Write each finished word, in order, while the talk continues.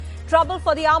Trouble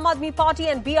for the Aam Aadmi Party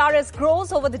and BRS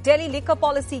grows over the Delhi liquor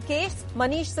policy case.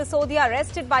 Manish Sisodia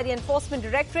arrested by the Enforcement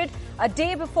Directorate a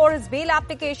day before his bail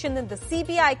application in the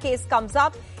CBI case comes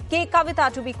up. K. Kavita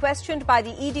to be questioned by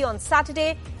the ED on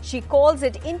Saturday. She calls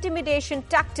it intimidation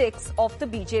tactics of the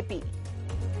BJP.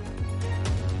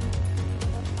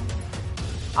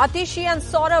 Atishi and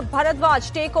Saurabh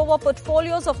Bharadwaj take over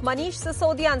portfolios of Manish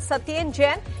Sisodia and Satyen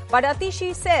Jain, but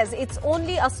Atishi says it's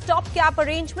only a stopgap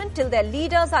arrangement till their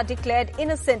leaders are declared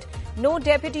innocent. No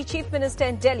Deputy Chief Minister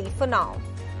in Delhi for now.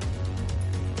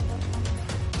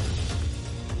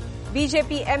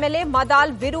 BJP MLA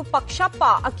Madal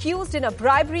Virupakshappa, accused in a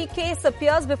bribery case,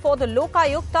 appears before the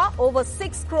Lokayukta. Over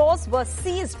 6 crores were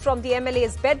seized from the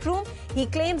MLA's bedroom. He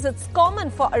claims it's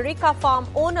common for Areca farm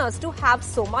owners to have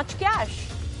so much cash.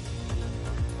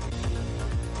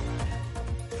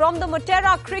 From the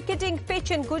Motera cricketing pitch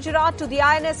in Gujarat to the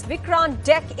INS Vikrant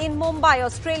deck in Mumbai,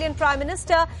 Australian Prime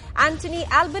Minister Anthony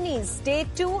Albanese Day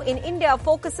 2 in India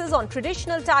focuses on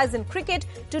traditional ties in cricket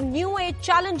to new age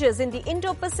challenges in the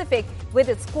Indo-Pacific with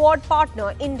its Quad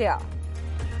partner India.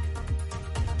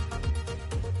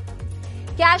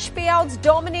 Cash payouts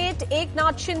dominate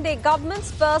Eknath Shinde government's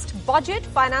first budget.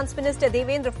 Finance Minister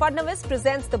Devendra Fadnavis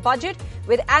presents the budget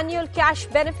with annual cash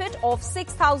benefit of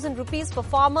 6,000 rupees for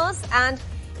farmers and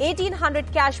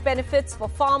 1,800 cash benefits for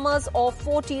farmers of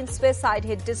 14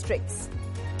 suicide-hit districts.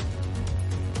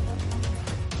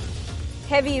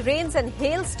 Heavy rains and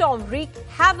hailstorm wreak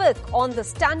havoc on the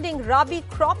standing Rabi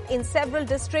crop in several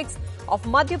districts of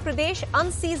Madhya Pradesh.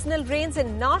 Unseasonal rains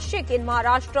in Nashik in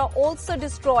Maharashtra also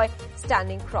destroy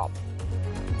standing crop.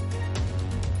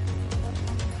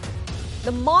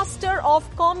 The master of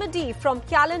comedy from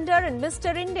Calendar and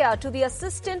Mr. India to the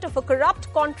assistant of a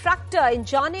corrupt contractor in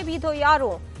Jaane Bhi Do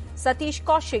Yaro, Satish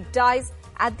Kaushik dies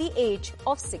at the age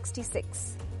of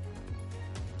 66.